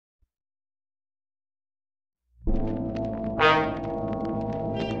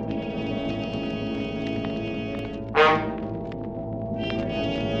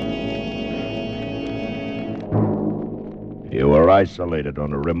isolated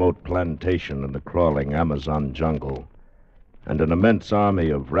on a remote plantation in the crawling Amazon jungle, and an immense army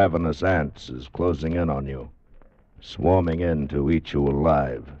of ravenous ants is closing in on you, swarming in to eat you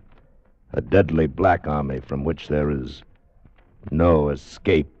alive. A deadly black army from which there is no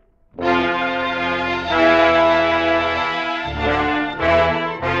escape.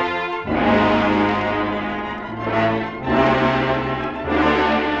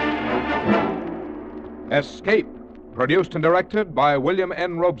 Escape, produced and directed by William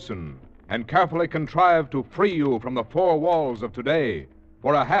N. Robeson, and carefully contrived to free you from the four walls of today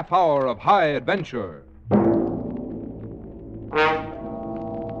for a half hour of high adventure.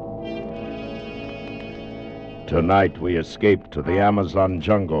 Tonight we escape to the Amazon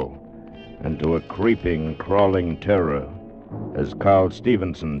jungle and to a creeping, crawling terror, as Carl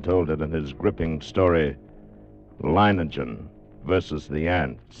Stevenson told it in his gripping story, Leningen versus the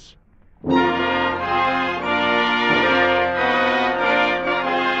Ants.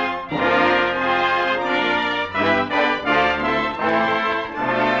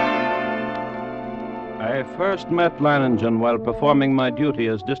 I first met Leningen while performing my duty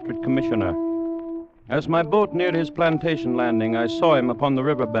as district commissioner. As my boat neared his plantation landing, I saw him upon the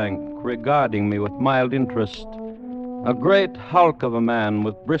riverbank, regarding me with mild interest. A great hulk of a man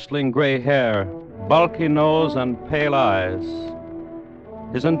with bristling gray hair, bulky nose, and pale eyes.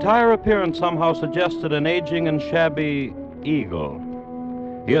 His entire appearance somehow suggested an aging and shabby eagle.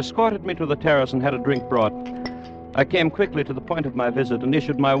 He escorted me to the terrace and had a drink brought. I came quickly to the point of my visit and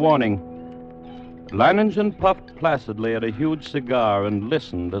issued my warning. Leningen puffed placidly at a huge cigar and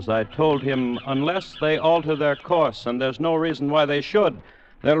listened as I told him, unless they alter their course, and there's no reason why they should,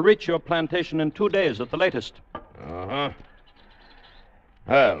 they'll reach your plantation in 2 days at the latest. Uh-huh.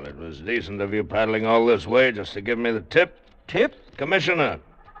 Well, it was decent of you paddling all this way just to give me the tip. Tip? Commissioner,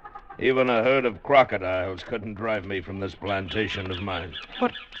 even a herd of crocodiles couldn't drive me from this plantation of mine.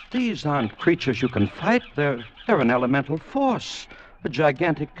 But these aren't creatures you can fight. They're an elemental force, a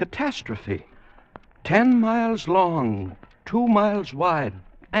gigantic catastrophe. 10 miles long, 2 miles wide.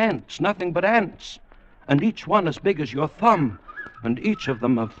 Ants, nothing but ants. And each one as big as your thumb. And each of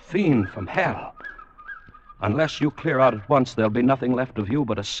them a fiend from hell. Unless you clear out at once, there'll be nothing left of you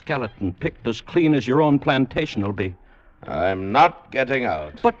but a skeleton picked as clean as your own plantation will be. I'm not getting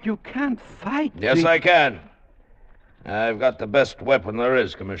out. But you can't fight. Yes, I can. I've got the best weapon there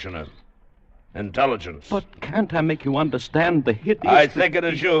is, Commissioner. Intelligence. But can't I make you understand the hideous... I think it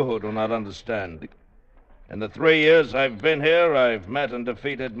is you who do not understand. In the 3 years I've been here, I've met and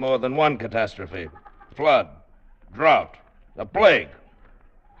defeated more than one catastrophe. Flood, drought, the plague.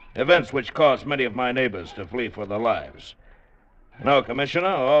 Events which caused many of my neighbors to flee for their lives. No, Commissioner,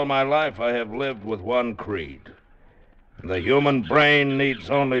 all my life I have lived with one creed. The human brain needs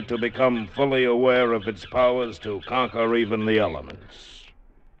only to become fully aware of its powers to conquer even the elements.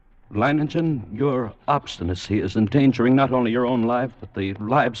 Leningen, your obstinacy is endangering not only your own life, but the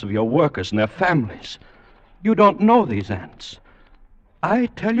lives of your workers and their families. You don't know these ants. I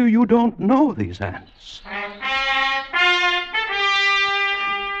tell you, you don't know these ants.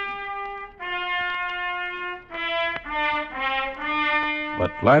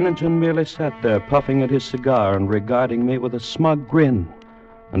 But Leningen merely sat there, puffing at his cigar and regarding me with a smug grin,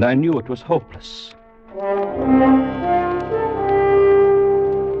 and I knew it was hopeless.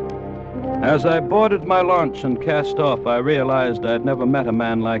 As I boarded my launch and cast off, I realized I'd never met a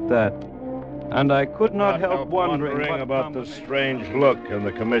man like that. And I could not help wondering about the strange look in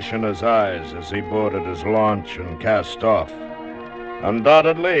the commissioner's eyes as he boarded his launch and cast off.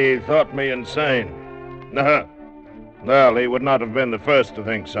 Undoubtedly, he thought me insane. Well, he would not have been the first to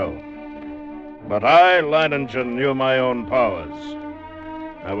think so. But I, Leningen, knew my own powers.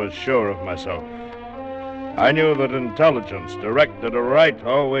 I was sure of myself. I knew that intelligence directed aright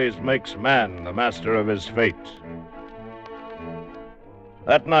always makes man the master of his fate.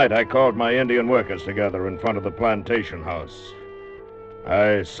 That night, I called my Indian workers together in front of the plantation house.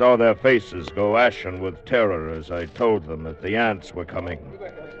 I saw their faces go ashen with terror as I told them that the ants were coming.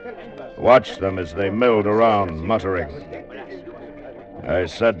 Watched them as they milled around, muttering. I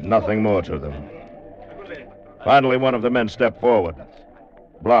said nothing more to them. Finally, one of the men stepped forward.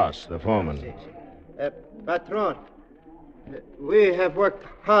 Blas, the foreman. Patron, we have worked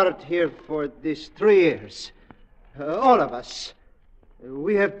hard here for these 3 years. All of us.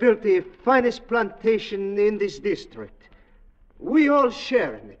 We have built the finest plantation in this district. We all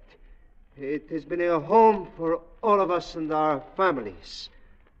share in it. It has been a home for all of us and our families.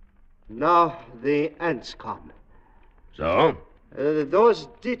 Now the ants come. So? Those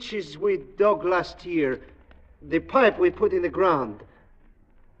ditches we dug last year, the pipe we put in the ground,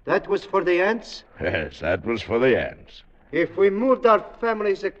 that was for the ants? Yes, that was for the ants. If we moved our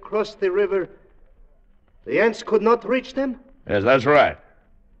families across the river, the ants could not reach them? Yes, that's right.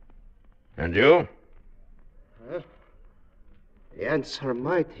 And you? Well, the ants are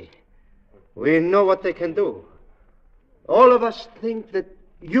mighty. We know what they can do. All of us think that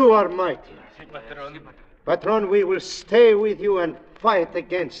you are mighty. Patron, we will stay with you and fight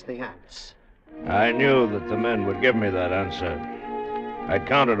against the ants. I knew that the men would give me that answer. I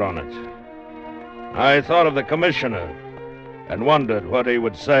counted on it. I thought of the commissioner and wondered what he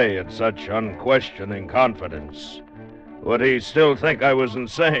would say in such unquestioning confidence. Would he still think I was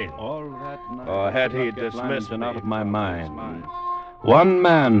insane? All that night, Or had he I get dismissed Leningen me out of my from mind. One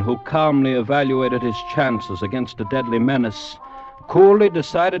man who calmly evaluated his chances against a deadly menace, coolly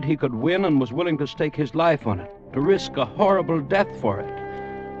decided he could win and was willing to stake his life on it, to risk a horrible death for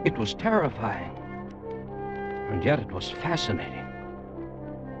it. It was terrifying. And yet it was fascinating.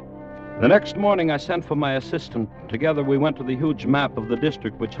 The next morning I sent for my assistant. Together we went to the huge map of the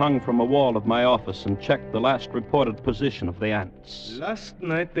district which hung from a wall of my office and checked the last reported position of the ants. Last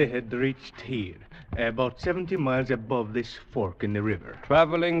night they had reached here, about 70 miles above this fork in the river.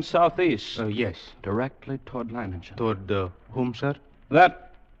 Traveling southeast. Yes. Directly toward Leningen. Toward whom, sir?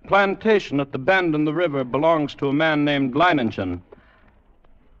 That plantation at the bend in the river belongs to a man named Leningen.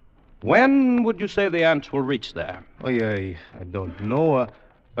 When would you say the ants will reach there? Oh, I don't know.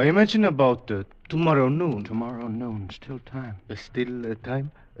 I mentioned about tomorrow noon. Tomorrow noon, still time. Still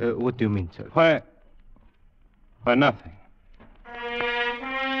time? What do you mean, sir? Why, nothing.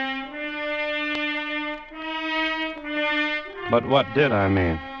 But what did I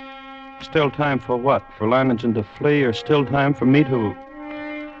mean? Still time for what? For Leningen to flee, or still time for me to...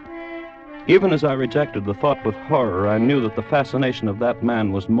 Even as I rejected the thought with horror, I knew that the fascination of that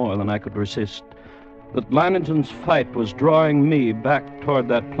man was more than I could resist. That Leiningen's fight was drawing me back toward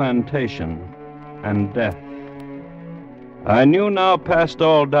that plantation and death. I knew now past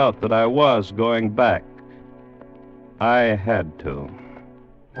all doubt that I was going back. I had to.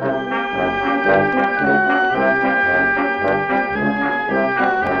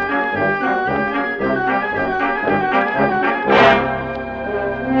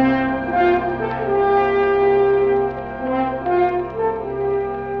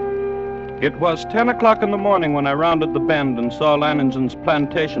 It was 10 o'clock in the morning when I rounded the bend and saw Leiningen's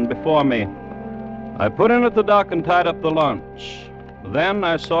plantation before me. I put in at the dock and tied up the launch. Then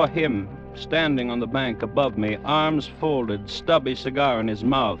I saw him standing on the bank above me, arms folded, stubby cigar in his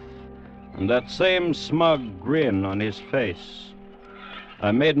mouth, and that same smug grin on his face.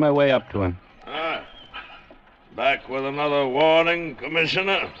 I made my way up to him. Back with another warning,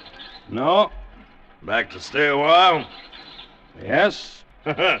 Commissioner? No. Back to stay a while? Yes.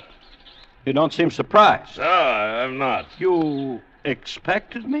 You don't seem surprised. No, I'm not. You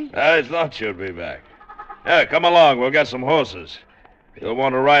expected me? I thought you'd be back. Yeah, come along. We'll get some horses. You'll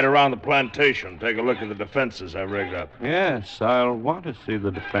want to ride around the plantation, take a look at the defenses I've rigged up. Yes, I'll want to see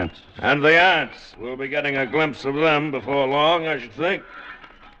the defenses. And the ants. We'll be getting a glimpse of them before long, I should think.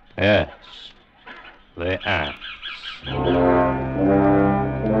 Yes, the ants.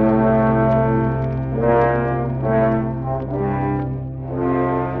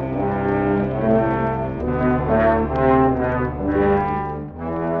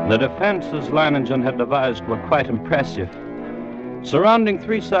 The defenses Leningen had devised were quite impressive. Surrounding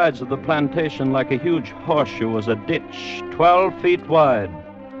three sides of the plantation like a huge horseshoe was a ditch 12 feet wide.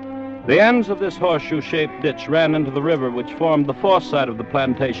 The ends of this horseshoe-shaped ditch ran into the river which formed the fourth side of the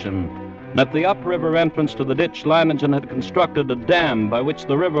plantation. And at the upriver entrance to the ditch, Leningen had constructed a dam by which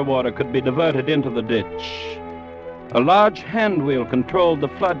the river water could be diverted into the ditch. A large hand wheel controlled the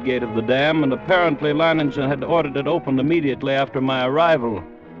floodgate of the dam, and apparently Leningen had ordered it opened immediately after my arrival.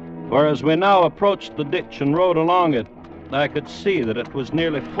 For as we now approached the ditch and rode along it, I could see that it was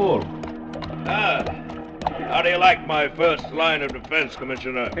nearly full. How do you like my first line of defense,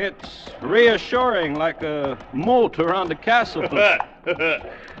 Commissioner? It's reassuring, like a moat around a castle.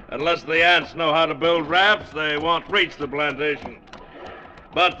 Unless the ants know how to build rafts, they won't reach the plantation.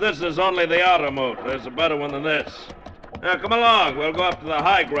 But this is only the outer moat. There's a better one than this. Now, come along. We'll go up to the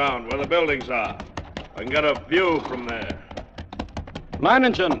high ground where the buildings are. I can get a view from there.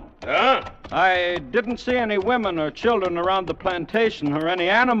 Leningen. Huh? I didn't see any women or children around the plantation or any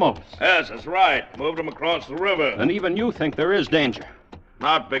animals. Yes, that's right. Moved them across the river. And even you think there is danger.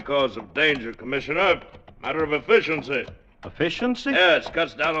 Not because of danger, Commissioner. Matter of efficiency. Efficiency? Yes,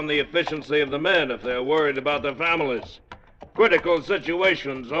 cuts down on the efficiency of the men if they're worried about their families. Critical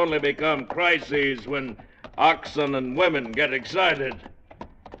situations only become crises when oxen and women get excited.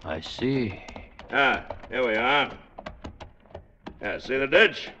 I see. Here we are. Yeah, see the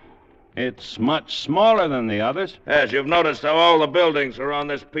ditch? It's much smaller than the others. Yes, you've noticed how all the buildings are on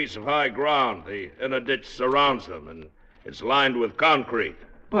this piece of high ground. The inner ditch surrounds them, and it's lined with concrete.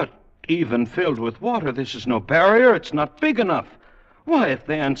 But even filled with water, this is no barrier. It's not big enough. Why, if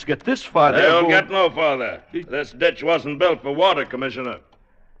the ants get this far, They'll get no farther. This ditch wasn't built for water, Commissioner.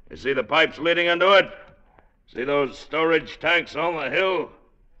 You see the pipes leading into it? See those storage tanks on the hill?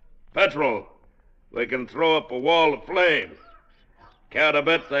 Petrol. We can throw up a wall of flame. Care to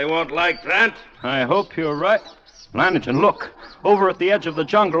bet they won't like that? I hope you're right. Leningen, look. Over at the edge of the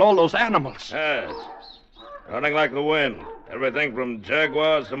jungle, all those animals. Yes. Running like the wind. Everything from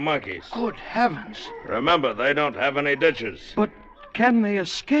jaguars to monkeys. Good heavens. Remember, they don't have any ditches. But can they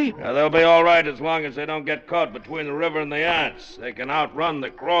escape? Now, they'll be all right as long as they don't get caught between the river and the ants. They can outrun the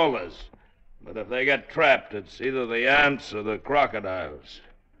crawlers. But if they get trapped, it's either the ants or the crocodiles.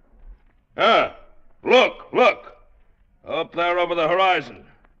 Ah, look. Up there over the horizon.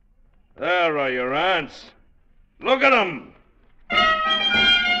 There are your ants. Look at them.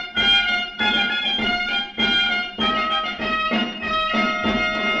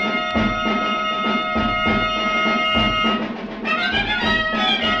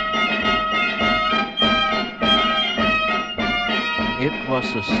 It was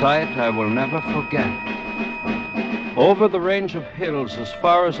a sight I will never forget. Over the range of hills, as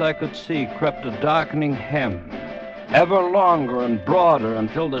far as I could see, crept a darkening hem, ever longer and broader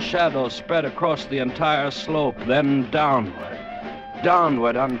until the shadows spread across the entire slope, then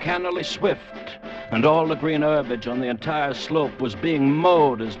downward, uncannily swift, and all the green herbage on the entire slope was being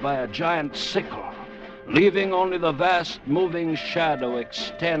mowed as by a giant sickle, leaving only the vast moving shadow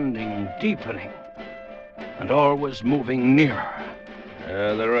extending, deepening, and always moving nearer.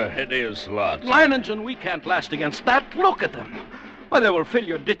 They're a hideous lot. Leningen, we can't last against that. Look at them. Why, they will fill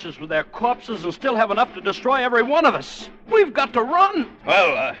your ditches with their corpses and still have enough to destroy every one of us. We've got to run.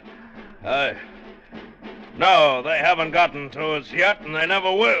 Well, no, they haven't gotten to us yet, and they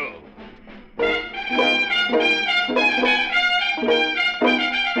never will.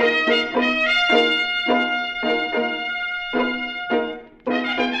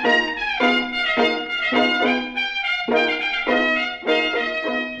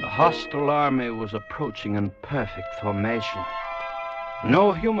 The hostile army was approaching in perfect formation.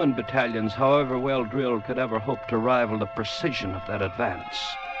 No human battalions, however well drilled, could ever hope to rival the precision of that advance.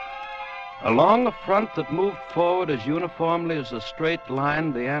 Along a front that moved forward as uniformly as a straight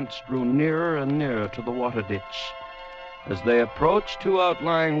line, the ants drew nearer and nearer to the water ditch. As they approached, two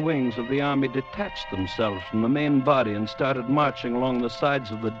outlying wings of the army detached themselves from the main body and started marching along the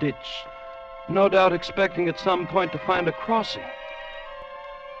sides of the ditch, no doubt expecting at some point to find a crossing.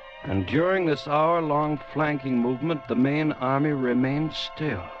 And during this hour-long flanking movement, the main army remained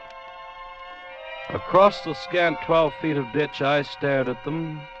still. Across the scant 12 feet of ditch, I stared at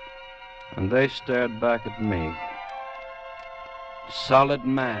them, and they stared back at me. Solid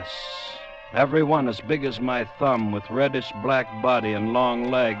mass, every one as big as my thumb, with reddish-black body and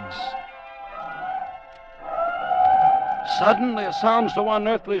long legs. Suddenly, a sound so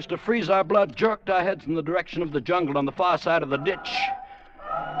unearthly as to freeze our blood jerked our heads in the direction of the jungle on the far side of the ditch.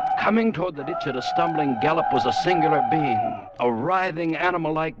 Coming toward the ditch at a stumbling gallop was a singular being, a writhing,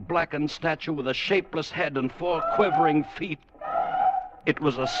 animal-like blackened statue with a shapeless head and 4 quivering feet. It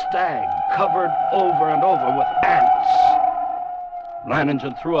was a stag covered over and over with ants.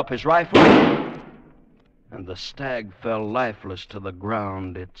 Leningen threw up his rifle, and the stag fell lifeless to the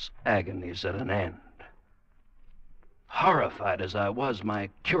ground, its agonies at an end. Horrified as I was, my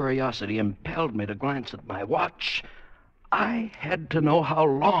curiosity impelled me to glance at my watch. I had to know how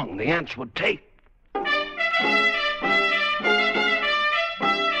long the ants would take.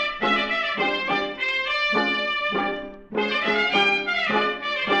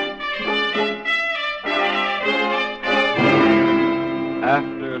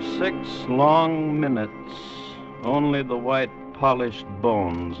 After 6 long minutes, only the white polished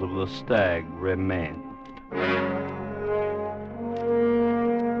bones of the stag remained.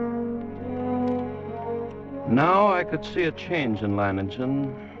 Now I could see a change in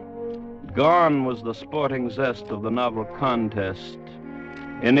Leningen. Gone was the sporting zest of the novel contest.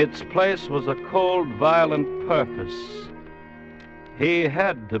 In its place was a cold, violent purpose. He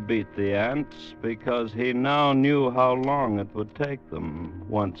had to beat the ants because he now knew how long it would take them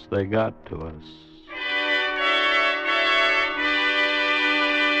once they got to us.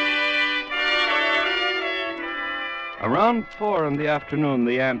 Around 4 in the afternoon,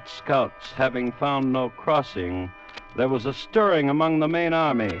 the ant scouts, having found no crossing, there was a stirring among the main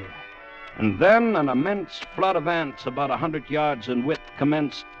army. And then an immense flood of ants, about 100 yards in width,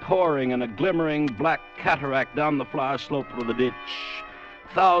 commenced pouring in a glimmering black cataract down the flower slope of the ditch.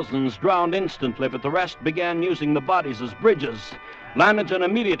 Thousands drowned instantly, but the rest began using the bodies as bridges. Lanigan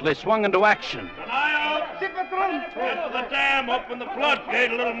immediately swung into action. Get to the dam, open the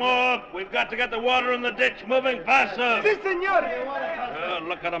floodgate a little more. We've got to get the water in the ditch moving faster. Si, senor.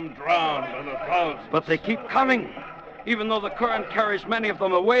 Look at them drowned by the thousands. But they keep coming. Even though the current carries many of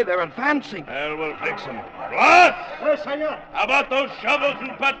them away, they're advancing. Well, we'll fix them. Blood! Yes, senor. How about those shovels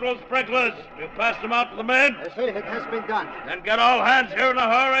and petrol sprinklers? You passed them out to the men? Yes, sir, it has been done. Then get all hands here in a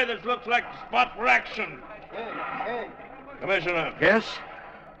hurry. This looks like the spot for action. Hey. Commissioner, Yes?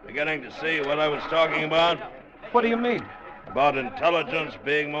 beginning to see what I was talking about? What do you mean? About intelligence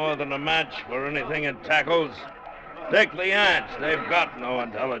being more than a match for anything it tackles. Take the ants. They've got no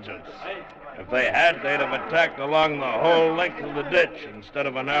intelligence. If they had, they'd have attacked along the whole length of the ditch instead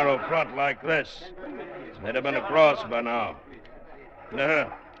of a narrow front like this. They'd have been across by now.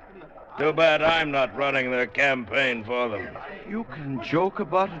 Too bad I'm not running their campaign for them. You can joke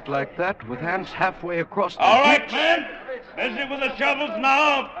about it like that with ants halfway across the All right, ditch? men. Busy with the shovels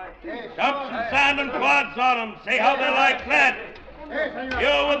now. Dump some sand and clods on them. See how they like that.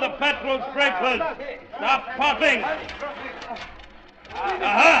 You with the petrol sprinklers. Stop puffing.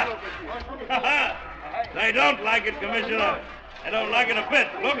 Aha! They don't like it, Commissioner. They don't like it a bit.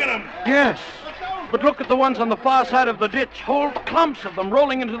 Look at them. Yes. But look at the ones on the far side of the ditch. Whole clumps of them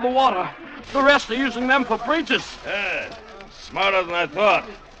rolling into the water. The rest are using them for bridges. Smarter than I thought.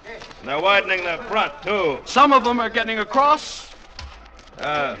 And they're widening their front, too. Some of them are getting across.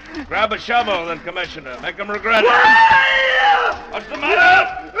 Grab a shovel, then, Commissioner. Make them regret it. What's the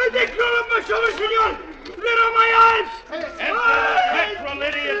matter? They call my shovel, senor. Let on my eyes. Enter the petrol,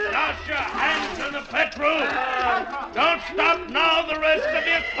 idiot. Douse your hands in the petrol. Don't stop now, the rest of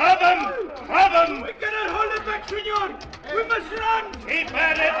you. Club them. Club them. We cannot hold it back, senor. We must run. Keep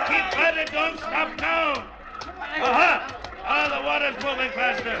at it. Keep at it. Don't stop now. Aha! The water's moving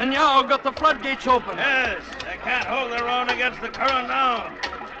faster. And now got the floodgates open. Yes, they can't hold their own against the current now.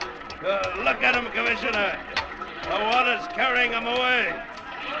 Look at them, Commissioner. The water's carrying them away.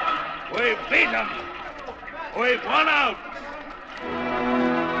 We beat them. We've won out.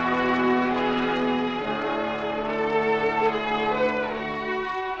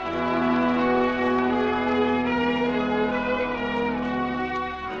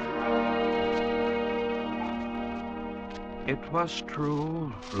 It was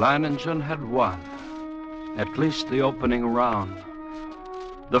true. Leningen had won. At least the opening round.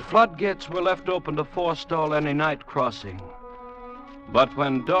 The floodgates were left open to forestall any night crossing. But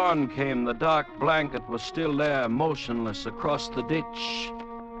when dawn came, the dark blanket was still there, motionless across the ditch.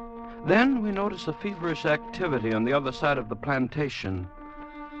 Then we noticed a feverish activity on the other side of the plantation.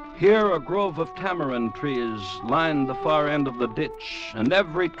 Here, a grove of tamarind trees lined the far end of the ditch, and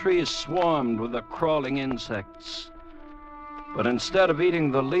every tree swarmed with the crawling insects. But instead of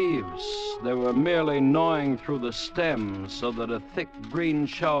eating the leaves, they were merely gnawing through the stems so that a thick green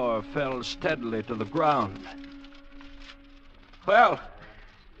shower fell steadily to the ground. Well,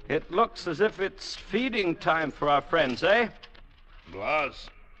 it looks as if it's feeding time for our friends, eh? Blas,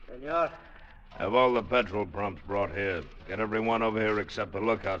 Senor. have all the petrol pumps brought here. Get everyone over here except the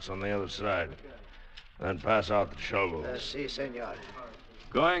lookouts on the other side. Then pass out the shovels. Si, senor.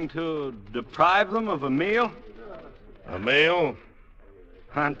 Going to deprive them of a meal? A meal?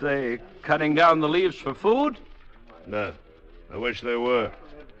 Aren't they cutting down the leaves for food? No. I wish they were.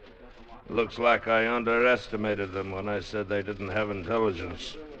 Looks like I underestimated them when I said they didn't have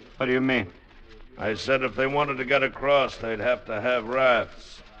intelligence. What do you mean? I said if they wanted to get across, they'd have to have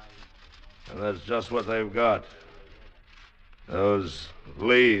rafts. And that's just what they've got. Those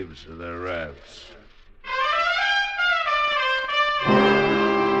leaves are their rafts.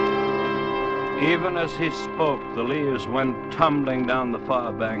 Even as he spoke, the leaves went tumbling down the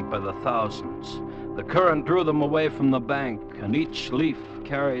far bank by the thousands. The current drew them away from the bank, and each leaf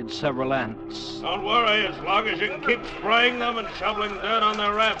carried several ants. Don't worry. As long as you can keep spraying them and shoveling dirt on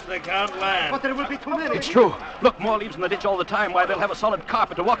their rafts, they can't land. But there will be too many. It's true. Look, more leaves in the ditch all the time. Why, they'll have a solid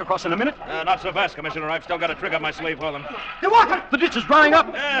carpet to walk across in a minute. Not so fast, Commissioner. I've still got a trick up my sleeve for them. The water! The ditch is drying up.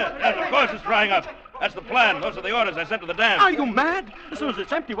 Yes, of course it's drying up. That's the plan. Those are the orders I sent to the dam. Are you mad? As soon as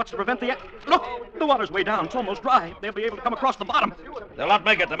it's empty, what's to prevent the... Look, the water's way down. It's almost dry. They'll be able to come across the bottom. They'll not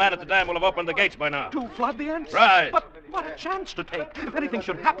make it. The man at the dam will have opened the gates by now. To flood the ants? Right. But what a chance to take. If anything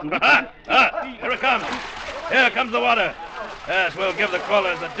should happen, we Here it comes. Here comes the water. Yes, we'll give the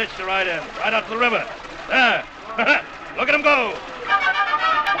crawlers a ditch to ride in. Right out to the river. There. Look at them go.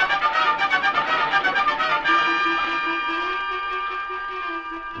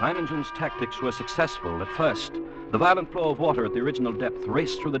 Leiningen's tactics were successful at first. The violent flow of water at the original depth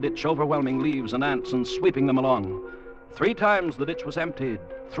raced through the ditch, overwhelming leaves and ants and sweeping them along. 3 times the ditch was emptied.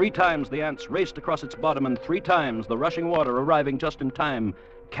 3 times the ants raced across its bottom, and 3 times the rushing water, arriving just in time,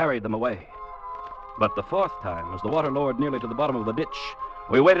 carried them away. But the 4th time, as the water lowered nearly to the bottom of the ditch,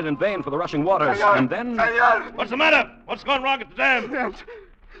 we waited in vain for the rushing waters, and then... What's the matter? What's gone wrong at the dam? The ants.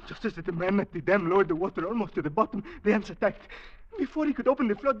 Just as the man at the dam lowered the water almost to the bottom, the ants attacked. Before he could open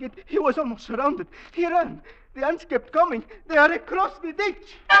the floodgate, he was almost surrounded. He ran. The ants kept coming. They are across the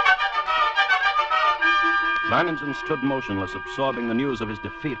ditch. Leningen stood motionless, absorbing the news of his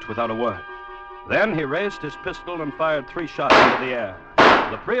defeat without a word. Then he raised his pistol and fired 3 shots into the air.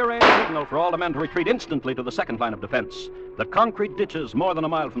 The prearranged signal for all the men to retreat instantly to the second line of defense, the concrete ditches more than a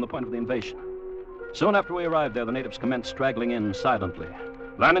mile from the point of the invasion. Soon after we arrived there, the natives commenced straggling in silently.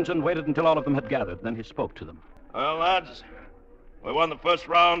 Leningen waited until all of them had gathered. Then he spoke to them. Well, lads, we won the first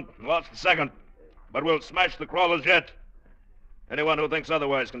round and lost the second, but we'll smash the crawlers yet. Anyone who thinks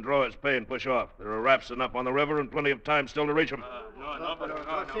otherwise can draw his pay and push off. There are rafts enough on the river and plenty of time still to reach them.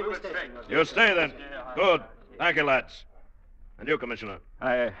 You stay then. Good. Thank you, lads. And you, Commissioner?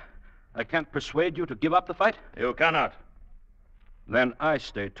 I can't persuade you to give up the fight? You cannot. Then I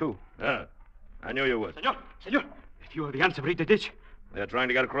stay, too. Yeah, I knew you would. Senor, if you are the ants have reached the ditch. They're trying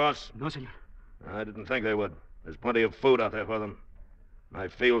to get across? No, senor. I didn't think they would. There's plenty of food out there for them. My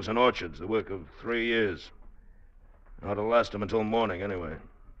fields and orchards, the work of 3 years. Ought to last them until morning, anyway.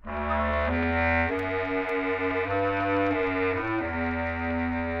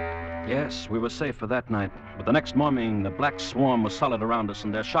 Yes, we were safe for that night. But the next morning, the black swarm was solid around us,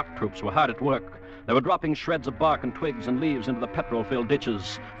 and their shock troops were hard at work. They were dropping shreds of bark and twigs and leaves into the petrol-filled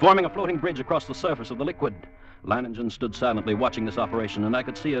ditches, forming a floating bridge across the surface of the liquid. Leningen stood silently watching this operation, and I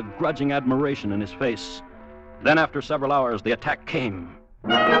could see a grudging admiration in his face. Then, after several hours, the attack came.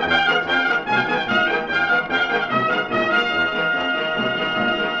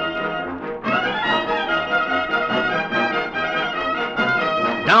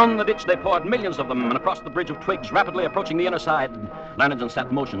 Down the ditch they poured, millions of them, and across the bridge of twigs, rapidly approaching the inner side. Leningen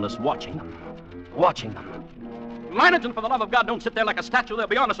sat motionless, watching them. Leningen, for the love of God, don't sit there like a statue. They'll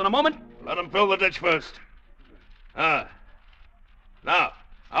be on us in a moment. Let them fill the ditch first. Now,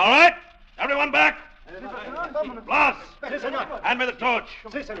 all right? Everyone back? Blas, hand me the torch.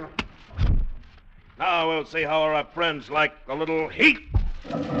 Now we'll see how our friends like a little heat.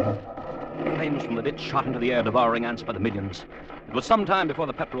 Flames from the ditch shot into the air, devouring ants by the millions. It was some time before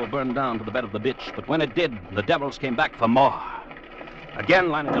the petrol burned down to the bed of the ditch, but when it did, the devils came back for more. Again,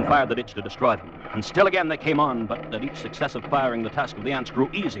 Leningen fired the ditch to destroy them. And still again they came on, but at each successive firing, the task of the ants grew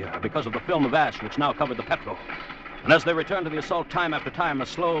easier because of the film of ash which now covered the petrol. And as they returned to the assault time after time, a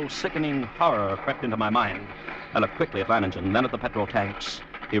slow, sickening horror crept into my mind. I looked quickly at Leningen, then at the petrol tanks.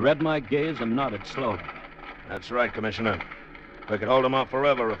 He read my gaze and nodded slowly. That's right, Commissioner. We could hold them off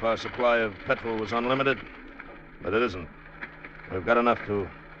forever if our supply of petrol was unlimited. But it isn't. We've got enough to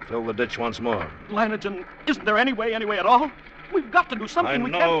fill the ditch once more. Leningen, isn't there any way at all? We've got to do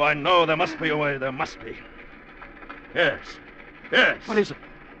something. I know. There must be a way. There must be. Yes. What is it?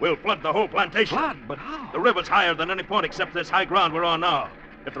 We'll flood the whole plantation. Flood? But how? The river's higher than any point except this high ground we're on now.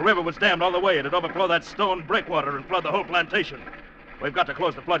 If the river was dammed all the way, it'd overflow that stone breakwater and flood the whole plantation. We've got to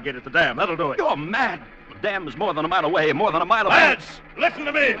close the floodgate at the dam. That'll do it. You're mad. The dam is more than a mile away. Lads, listen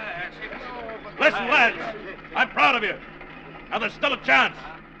to me. Listen, lads. I'm proud of you. Now, there's still a chance.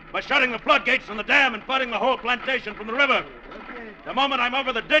 By shutting the floodgates on the dam and flooding the whole plantation from the river. The moment I'm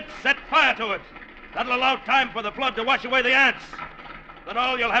over the ditch, set fire to it. That'll allow time for the flood to wash away the ants. Then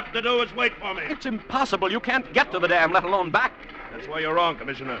all you'll have to do is wait for me. It's impossible. You can't get to the dam, let alone back. That's where you're wrong,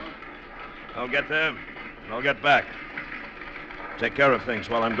 Commissioner. I'll get there, and I'll get back. Take care of things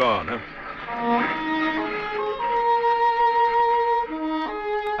while I'm gone, huh?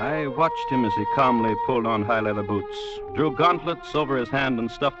 I watched him as he calmly pulled on high leather boots, drew gauntlets over his hand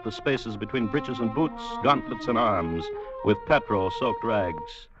and stuffed the spaces between breeches and boots, gauntlets and arms, with petrol-soaked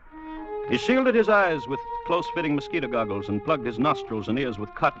rags. He shielded his eyes with close-fitting mosquito goggles and plugged his nostrils and ears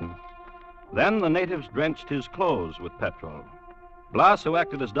with cotton. Then the natives drenched his clothes with petrol. Blas, who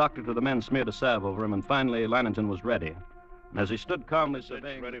acted as doctor to the men, smeared a salve over him, and finally Leningen was ready. And as he stood calmly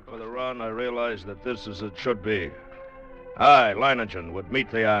surveying... Ready for the run, I realized that this is as it should be. I, Leningen, would meet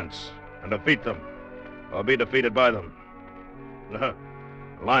the ants and defeat them, or be defeated by them.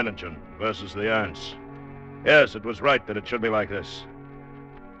 Leningen versus the ants. Yes, it was right that it should be like this.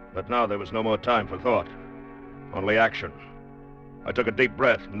 But now there was no more time for thought, only action. I took a deep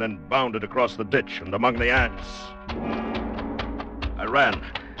breath and then bounded across the ditch and among the ants. I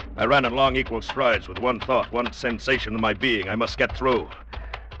ran in long equal strides with one thought, one sensation in my being. I must get through.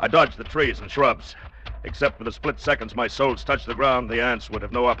 I dodged the trees and shrubs. Except for the split seconds my soles touched the ground, the ants would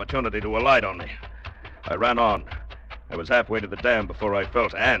have no opportunity to alight on me. I ran on, I was halfway to the dam before I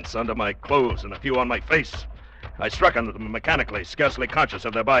felt ants under my clothes and a few on my face. I struck into them mechanically, scarcely conscious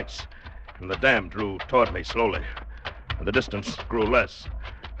of their bites. And the dam drew toward me slowly. And the distance grew less.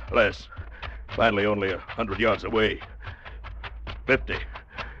 Finally, only 100 yards away. 50.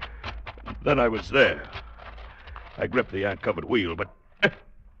 Then I was there. I gripped the ant-covered wheel, but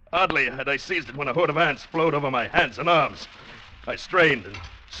hardly had I seized it when a horde of ants flowed over my hands and arms. I strained, and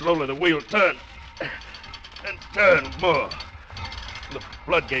slowly the wheel turned. And turned more. The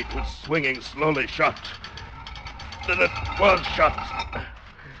floodgate was swinging slowly shut. Then it was shut.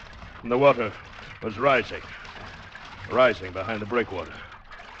 And the water was rising behind the breakwater.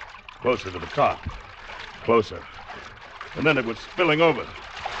 Closer to the top. Closer. And then it was spilling over.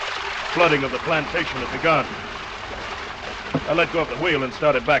 Flooding of the plantation had begun. I let go of the wheel and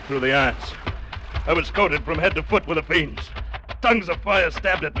started back through the ants. I was coated from head to foot with the fiends. Tongues of fire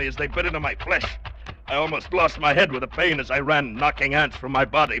stabbed at me as they bit into my flesh. I almost lost my head with the pain as I ran, knocking ants from my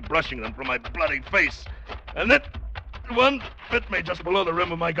body, brushing them from my bloody face. And then one bit me just below the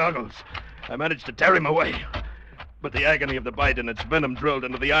rim of my goggles. I managed to tear him away. But the agony of the bite and its venom drilled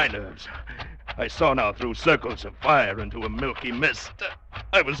into the eye nerves. I saw now through circles of fire into a milky mist.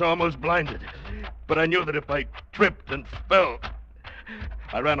 I was almost blinded. But I knew that if I tripped and fell...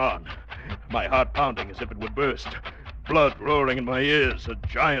 I ran on, my heart pounding as if it would burst. Blood roaring in my ears, a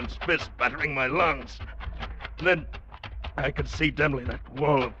giant's fist battering my lungs. And then I could see dimly that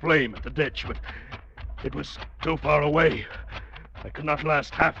wall of flame at the ditch, but it was too far away. I could not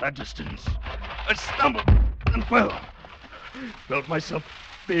last half that distance. I stumbled and fell. Felt myself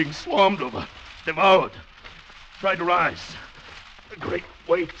being swarmed over, devoured. Tried to rise. A great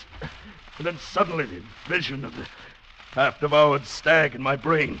weight. And then suddenly the vision of the half-devoured stag in my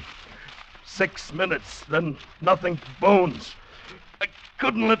brain. 6 minutes, then nothing but bones. I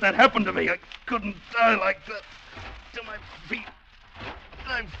couldn't let that happen to me. I couldn't die like that. To my feet.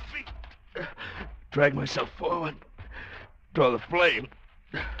 Drag myself forward. Draw the flame.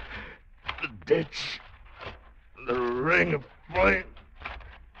 The ditch. The ring of flame.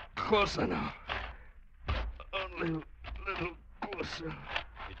 Closer now. Only a little closer.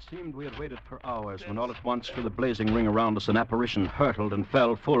 It seemed we had waited for hours when all at once through the blazing ring around us an apparition hurtled and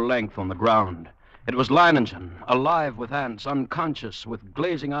fell full length on the ground. It was Leningen, alive with ants, unconscious, with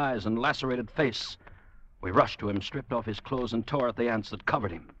glazing eyes and lacerated face. We rushed to him, stripped off his clothes, and tore at the ants that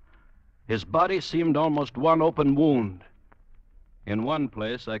covered him. His body seemed almost one open wound. In one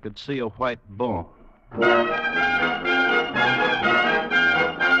place I could see a white bone.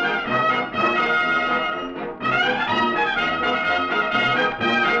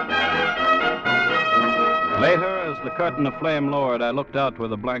 Later, as the curtain of flame lowered, I looked out where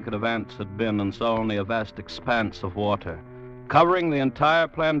the blanket of ants had been and saw only a vast expanse of water, covering the entire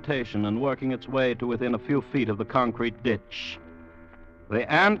plantation and working its way to within a few feet of the concrete ditch.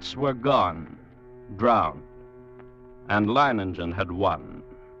 The ants were gone, drowned, and Leningen had won.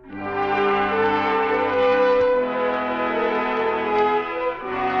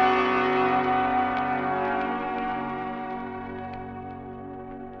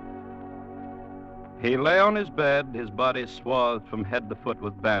 He lay on his bed, his body swathed from head to foot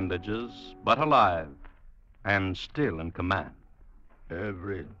with bandages, but alive and still in command.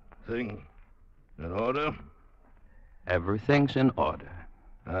 Everything in order? Everything's in order.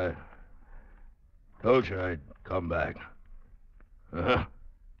 I told you I'd come back.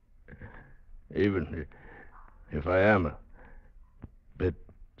 Even if I am a bit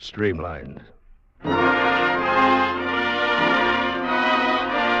streamlined.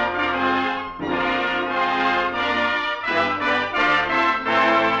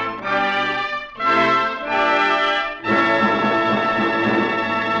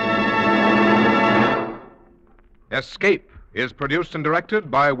 Escape is produced and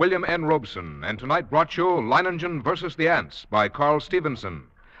directed by William N. Robeson, and tonight brought you Leningen versus the Ants by Carl Stevenson,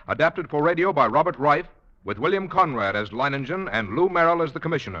 adapted for radio by Robert Reif, with William Conrad as Leningen and Lou Merrill as the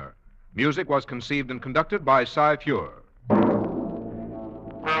commissioner. Music was conceived and conducted by Cy Feuer.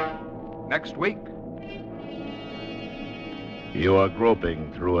 Next week... You are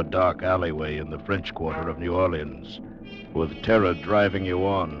groping through a dark alleyway in the French Quarter of New Orleans, with terror driving you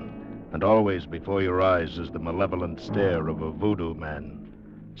on. And always before your eyes is the malevolent stare of a voodoo man,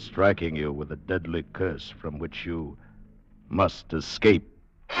 striking you with a deadly curse from which you must escape.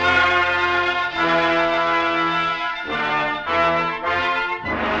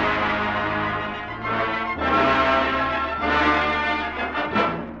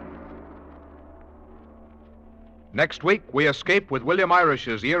 Next week, we escape with William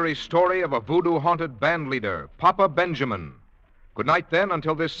Irish's eerie story of a voodoo-haunted band leader, Papa Benjamin. Good night, then,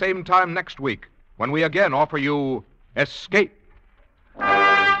 until this same time next week, when we again offer you Escape.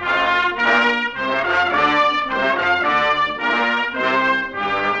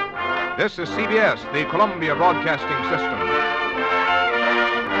 This is CBS, the Columbia Broadcasting System.